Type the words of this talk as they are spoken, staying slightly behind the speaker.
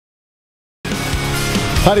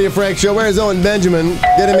Heidi and Frank show. Where's Owen Benjamin?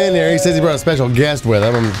 Get him in here. He says he brought a special guest with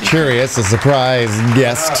him. I'm curious. A surprise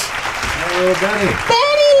guest. Hello, Benny.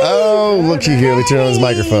 Oh, looky here. Let me turn on his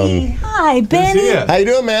microphone. Hi, Benny. How you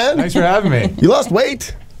doing, man? Thanks for having me. You lost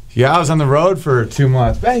weight? Yeah, I was on the road for 2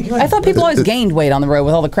 months. Benny, come on. I thought people always gained weight on the road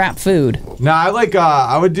with all the crap food. No,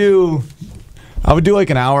 I would do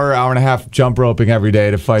like an hour and a half jump roping every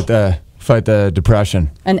day to fight the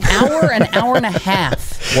depression. An hour and a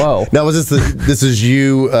half. Whoa. Now, was this is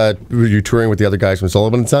you? Were you touring with the other guys from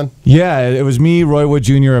Sullivan & Son? Yeah, it was me, Roy Wood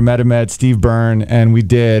Jr., Ahmed, Steve Byrne, and we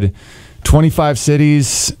did 25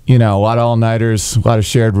 cities, a lot of all-nighters, a lot of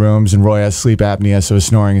shared rooms, and Roy has sleep apnea, so his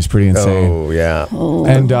snoring is pretty insane. Oh, yeah.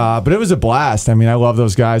 And but it was a blast. I mean, I love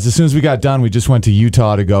those guys. As soon as we got done, we just went to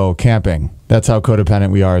Utah to go camping. That's how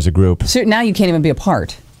codependent we are as a group. So now you can't even be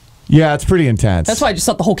apart. Yeah, it's pretty intense. That's why I just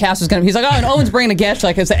thought the whole cast was going to be. He's like, oh, and Owen's bringing a guest.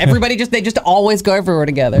 Like I said, everybody they just always go everywhere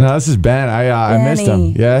together. No, this is Ben. I missed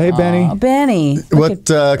him. Yeah, hey, Benny. Aw, Benny. What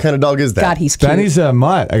kind of dog is that? God, he's cute. Benny's a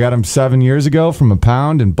mutt. I got him 7 years ago from a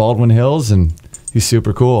pound in Baldwin Hills, and he's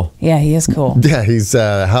super cool. Yeah, he is cool. Yeah, he's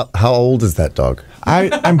how old is that dog?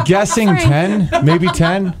 I'm guessing 10, maybe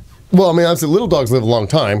 10. Well, I mean, obviously, little dogs live a long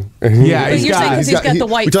time. Yeah, But you're saying because he's got the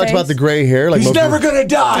white We talked face? about the gray hair. Like He's never gonna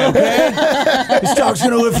die, okay? This dog's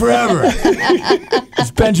gonna live forever.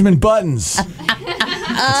 It's Benjamin Buttons.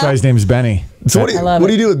 That's why his name is Benny. So what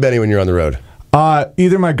do you do with Benny when you're on the road?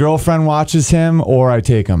 Either my girlfriend watches him or I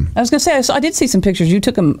take him. I was going to say, I did see some pictures. You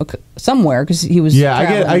took him somewhere because he was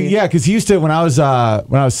traveling. Because he used to when I was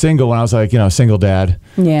single, when I was like single dad.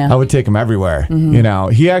 Yeah. I would take him everywhere.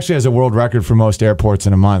 He actually has a world record for most airports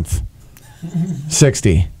in a month.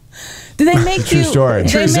 60. Do they make True you? story.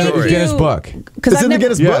 True story. Guinness book. Because It's in the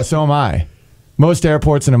Guinness book. Yeah, so am I. Most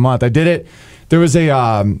airports in a month. I did it. There was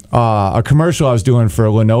a commercial I was doing for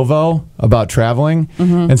Lenovo about traveling,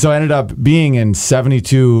 and so I ended up being in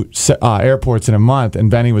 72 airports in a month, and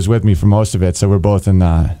Benny was with me for most of it, so we're both in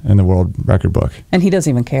the world record book. And he doesn't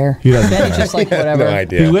even care. He doesn't Benny's care. just like whatever. No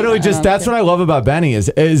idea. He literally that's what I love about Benny is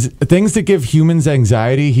things that give humans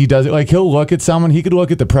anxiety. He does it. Like he'll look at someone. He could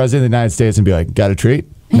look at the president of the United States and be like, "Got a treat?"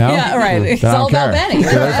 No? Yeah, right. It's I don't all about care.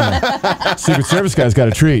 Benny. Secret Service guy's got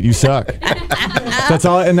a treat. You suck. That's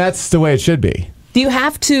all, and that's the way it should be. Do you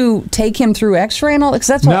have to take him through X-ray and all? Because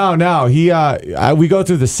that's what, No. We go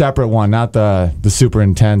through the separate one, not the super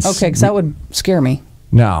intense. okay, because that would scare me.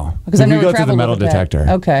 No, Because I've we never go through the traveled metal with a pet.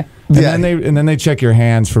 detector. Okay. And then they check your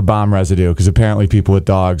hands for bomb residue because apparently people with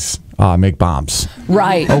dogs make bombs.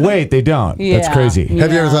 Right. Oh wait, they don't. That's Yeah. crazy.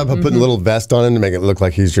 Have you ever thought about putting a little vest on him to make it look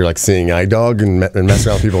like he's your seeing eye dog and mess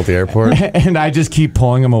around with people at the airport? And I just keep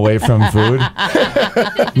pulling him away from food.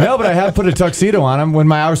 No, but I have put a tuxedo on him. When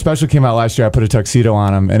my hour special came out last year, I put a tuxedo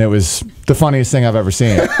on him, and it was the funniest thing I've ever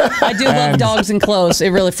seen. I do love dogs and clothes. It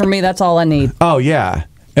really, for me, that's all I need. Oh yeah.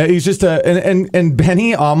 He's just and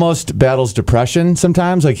Benny almost battles depression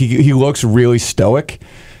sometimes. Like he looks really stoic.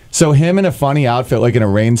 So him in a funny outfit, like in a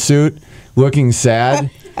rain suit, looking sad,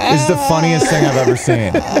 is the funniest thing I've ever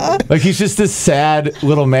seen. Like he's just this sad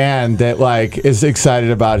little man that is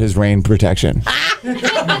excited about his rain protection.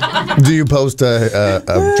 Do you post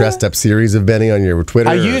a dressed up series of Benny on your Twitter?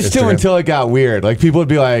 I used to Instagram? until it got weird. Like people would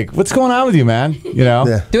be like, "What's going on with you, man?"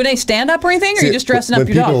 Yeah. Doing any stand-up or anything, or are you just dressing up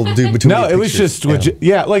when your people dog? do between No, the it was pictures, just legit.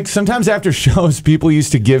 Yeah, like sometimes after shows, people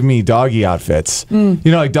used to give me doggy outfits.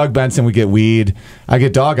 Like Doug Benson would get weed. I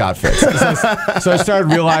get dog outfits. So I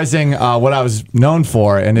started realizing what I was known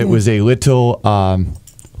for, and it was a little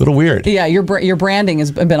weird. Yeah, your branding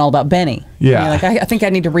has been all about Benny. Yeah. You're like, I think I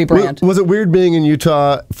need to rebrand. Was it weird being in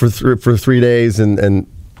Utah for 3 days and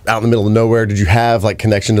out in the middle of nowhere? Did you have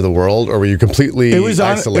connection to the world, or were you completely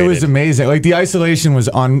isolated? It was amazing. Like the isolation was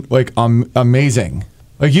amazing.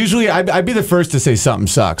 Like usually I'd be the first to say something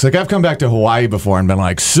sucks. Like I've come back to Hawaii before and been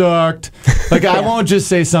like, sucked. Like I won't just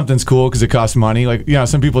say something's cool because it costs money. Like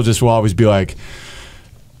some people just will always be like,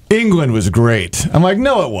 England was great. I'm like,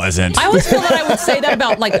 no, it wasn't. I always feel that I would say that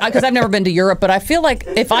about because I've never been to Europe, but I feel like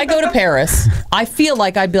if I go to Paris, I feel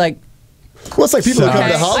like I'd be like, well, it's like people who come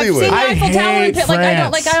to I've Hollywood. seen the Eiffel Tower and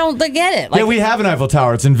hate I don't get it. Yeah, we have an Eiffel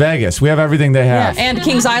Tower. It's in Vegas. We have everything they have. And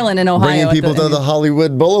Kings Island in Ohio. Bringing people to the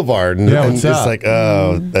Hollywood Boulevard, and what's it's up? like,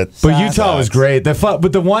 oh, that's. But Utah was great.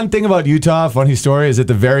 But the one thing about Utah, funny story, is at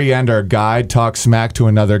the very end, our guide talks smack to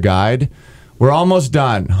another guide. We're almost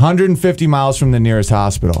done, 150 miles from the nearest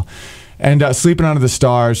hospital. And sleeping under the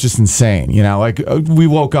stars, just insane. You know, like we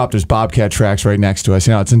woke up, there's bobcat tracks right next to us.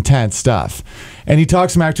 You know, it's intense stuff. And he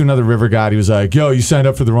talks back to another river guide. He was like, yo, you signed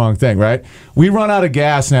up for the wrong thing, right? We run out of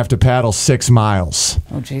gas and have to paddle 6 miles.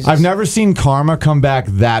 Oh, Jesus. I've never seen karma come back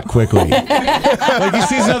that quickly. Like he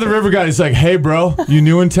sees another river guide. He's like, hey, bro, you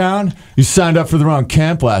new in town? You signed up for the wrong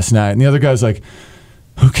camp last night. And the other guy's like,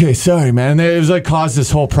 okay, sorry, man. And it was like caused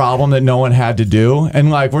this whole problem that no one had to do.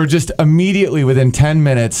 And like we're just immediately within 10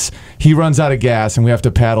 minutes, he runs out of gas and we have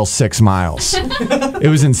to paddle 6 miles. It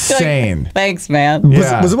was insane. Thanks, man.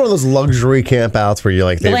 Yeah. Was it one of those luxury campouts where you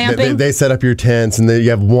like they set up your tents and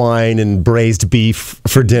you have wine and braised beef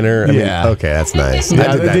for dinner? I mean, okay, that's nice.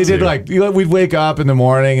 Yeah, they did like we'd wake up in the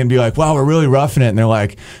morning and be like, "Wow, we're really roughing it," and they're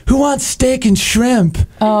like, "Who wants steak and shrimp?"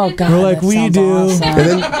 Oh God, we're like, "We do." Awesome.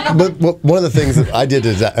 And then, but one of the things that I did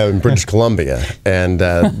is in British Columbia, and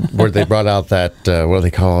where they brought out that what do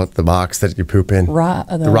they call it? The box that you poop in, the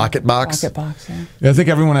rocket box. Rocket box. Yeah. I think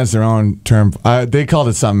everyone has their own term. They called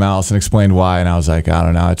it something else and explained why, and I was like, I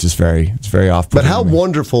don't know. It's just very off. But how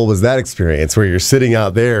wonderful was that experience where you're sitting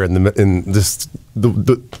out there in just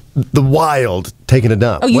the wild taking a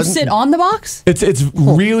dump? Oh, you sit on the box? It's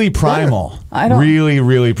really primal. I don't.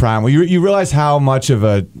 Really primal. You realize how much of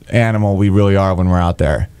an animal we really are when we're out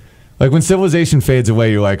there. Like when civilization fades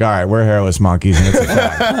away, you're like, all right, we're hairless monkeys, and it's a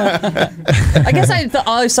fact. I guess I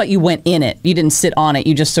always thought you went in it. You didn't sit on it.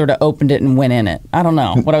 You just sort of opened it and went in it. I don't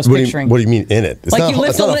know what I was picturing. What do you mean in it? It's like you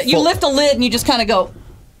lift a lid and you just kind of go.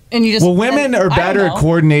 And you just, well, women are better at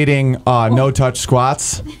coordinating no-touch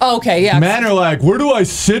squats. Oh, okay, yeah. Men are like, where do I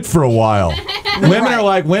sit for a while? Women are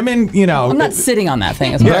like, you know. I'm not sitting on that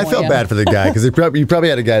thing. Yeah, I felt bad for the guy because you probably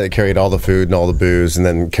had a guy that carried all the food and all the booze and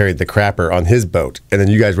then carried the crapper on his boat. And then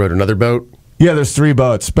you guys rode another boat? Yeah, there's 3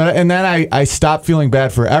 boats. And then I stopped feeling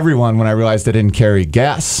bad for everyone when I realized I didn't carry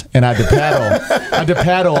gas. And I had to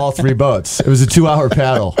paddle all 3 boats. It was a 2-hour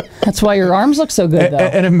paddle. That's why your arms look so good, though.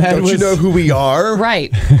 And Don't you know who we are?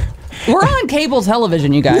 Right. We're on cable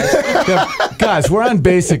television, you guys. Yeah, guys, we're on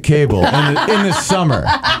basic cable in the summer.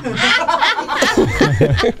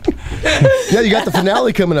 Yeah, you got the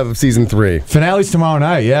finale coming up of season 3. Finale's tomorrow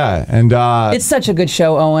night, yeah. And it's such a good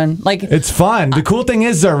show, Owen. Like it's fun. The cool thing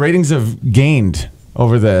is our ratings have gained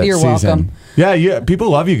over the You're season. welcome. Yeah, people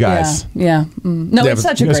love you guys. Yeah. No, it's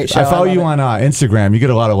such a great show. I follow you on Instagram. You get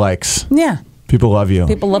a lot of likes. Yeah. People love you.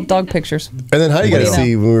 People love dog pictures. And then Heidi got to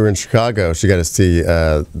see, when we were in Chicago, she got to see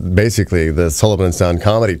basically the Sullivan and Son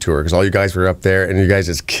comedy tour because all you guys were up there and you guys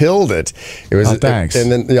just killed it. It was thanks. And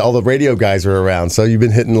then all the radio guys were around, so you've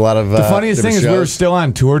been hitting a lot of. The funniest thing is we were still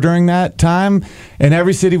on tour during that time, and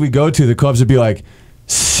every city we go to, the clubs would be like,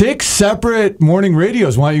 6 separate morning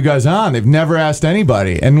radios want you guys on. They've never asked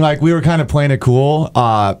anybody. And like we were kind of playing it cool.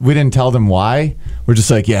 We didn't tell them why. We're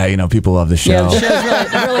just like, yeah, you know, people love the show. Yeah, the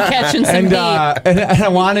show's really catching some heat. And I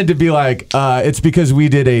wanted to be like, it's because we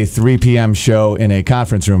did a 3 p.m. show in a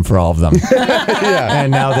conference room for all of them. Yeah.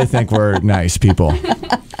 And now they think we're nice people.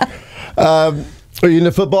 Are you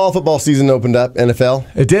into football? Football season opened up,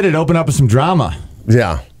 NFL? It did. It opened up with some drama.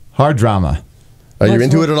 Yeah. Hard drama. Are you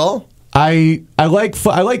into it at all? I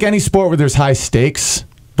like any sport where there's high stakes,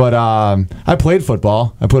 but I played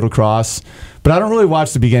football. I played lacrosse, but I don't really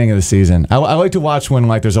watch the beginning of the season. I like to watch when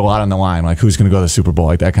like there's a lot on the line, like who's going to go to the Super Bowl,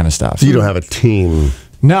 like that kind of stuff. So you don't have a team?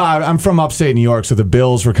 No, I'm from upstate New York, so the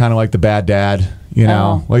Bills were kind of like the bad dad. You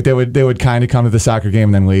know, like they would kind of come to the soccer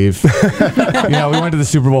game and then leave. You know, we went to the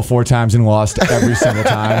Super Bowl 4 times and lost every single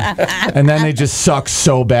time. And then they just suck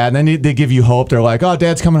so bad. And then they give you hope. They're like, "Oh,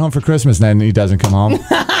 Dad's coming home for Christmas," and then he doesn't come home.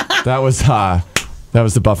 That was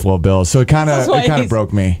the Buffalo Bills. So it kind of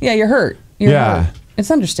broke me. Yeah, you're hurt. You're hurt.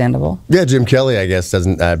 It's understandable. Yeah, Jim Kelly, I guess,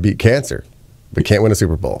 doesn't beat cancer, but can't win a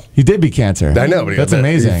Super Bowl. He did beat cancer. I know, but that's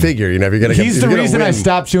amazing. You figure, you know, if you're gonna. He's the reason I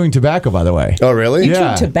stopped chewing tobacco, by the way. Oh, really? You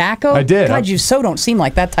chewed tobacco? I did. God, you so don't seem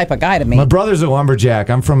like that type of guy to me. My brother's a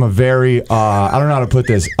lumberjack. I'm from a very I don't know how to put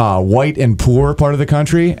this white and poor part of the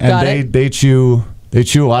country, and they chew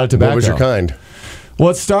a lot of tobacco. What was your kind? Well,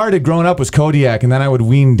 it started growing up was Kodiak, and then I would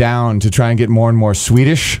wean down to try and get more and more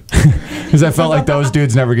Swedish because I felt like those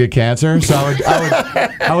dudes never get cancer. So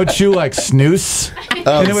I would chew like snus,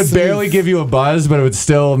 and it would barely give you a buzz, but it would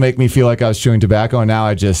still make me feel like I was chewing tobacco. And now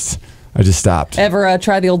I just stopped. Ever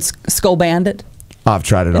try the old Skull Bandit? I've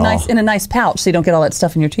tried it all. In a nice pouch, so you don't get all that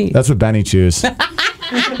stuff in your teeth. That's what Benny chews.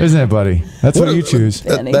 Isn't it, buddy? That's what you choose.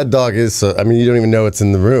 That dog is, I mean, you don't even know it's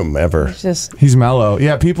in the room ever. He's mellow.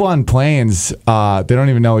 Yeah, people on planes, they don't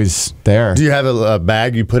even know he's there. Do you have a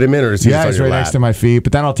bag you put him in, or is he just on he's your right lap? next to my feet,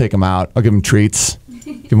 but then I'll take him out. I'll give him treats,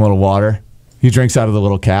 give him a little water. He drinks out of the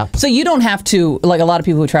little cap. So you don't have to, like a lot of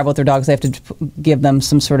people who travel with their dogs, they have to give them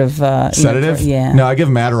some sort of sedative. Yeah. No, I give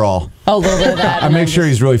him Adderall. Oh, a little bit of that. I make sure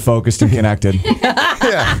he's really focused and connected.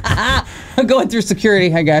 I'm going through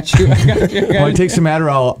security. I got you. Well, I take some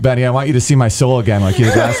Adderall, Benny. I want you to see my soul again, like you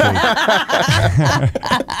did last week.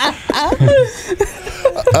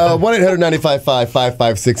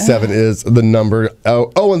 1-800-955-5567 is the number.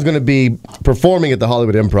 Owen's going to be performing at the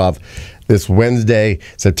Hollywood Improv this Wednesday,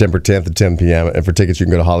 September 10th at 10 p.m. And for tickets, you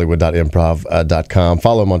can go to hollywood.improv.com.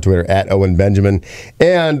 Follow him on Twitter at Owen Benjamin.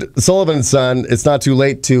 And Sullivan & Son, it's not too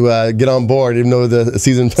late to get on board, even though the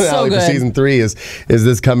season finale for season 3 is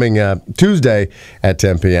this coming Tuesday at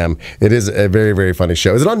 10 p.m. It is a very, very funny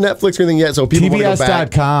show. Is it on Netflix or anything yet? So people want to go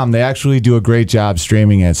back? TBS.com. They actually do a great job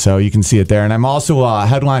streaming it, so you can see it there. And I'm also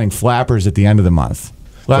headlining Flappers at the end of the month.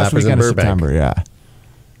 Last weekend of September, yeah.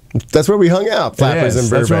 That's where we hung out, Flappers in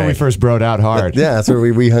Burbank. That's where we first broed out hard. Yeah, that's where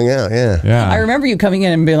we hung out, yeah. I remember you coming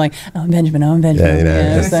in and being like, Owen Benjamin.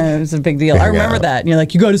 Yeah, it was a big deal. I remember that. And you're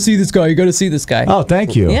like, you got to see this guy. You got to see this guy. Oh,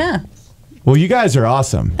 thank you. Yeah. Well, you guys are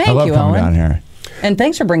awesome. Thank I love you, coming Owen. down here. And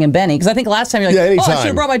thanks for bringing Benny, because I think last time you're like, I should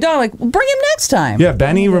have brought my dog. I'm like, well, bring him next time. Yeah,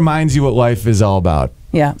 Benny reminds you what life is all about.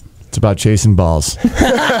 Yeah. It's about chasing balls.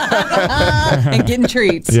 And getting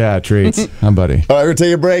treats. Yeah, treats. Buddy. All right, we're going to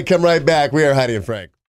take a break. Come right back. We are Heidi and Frank.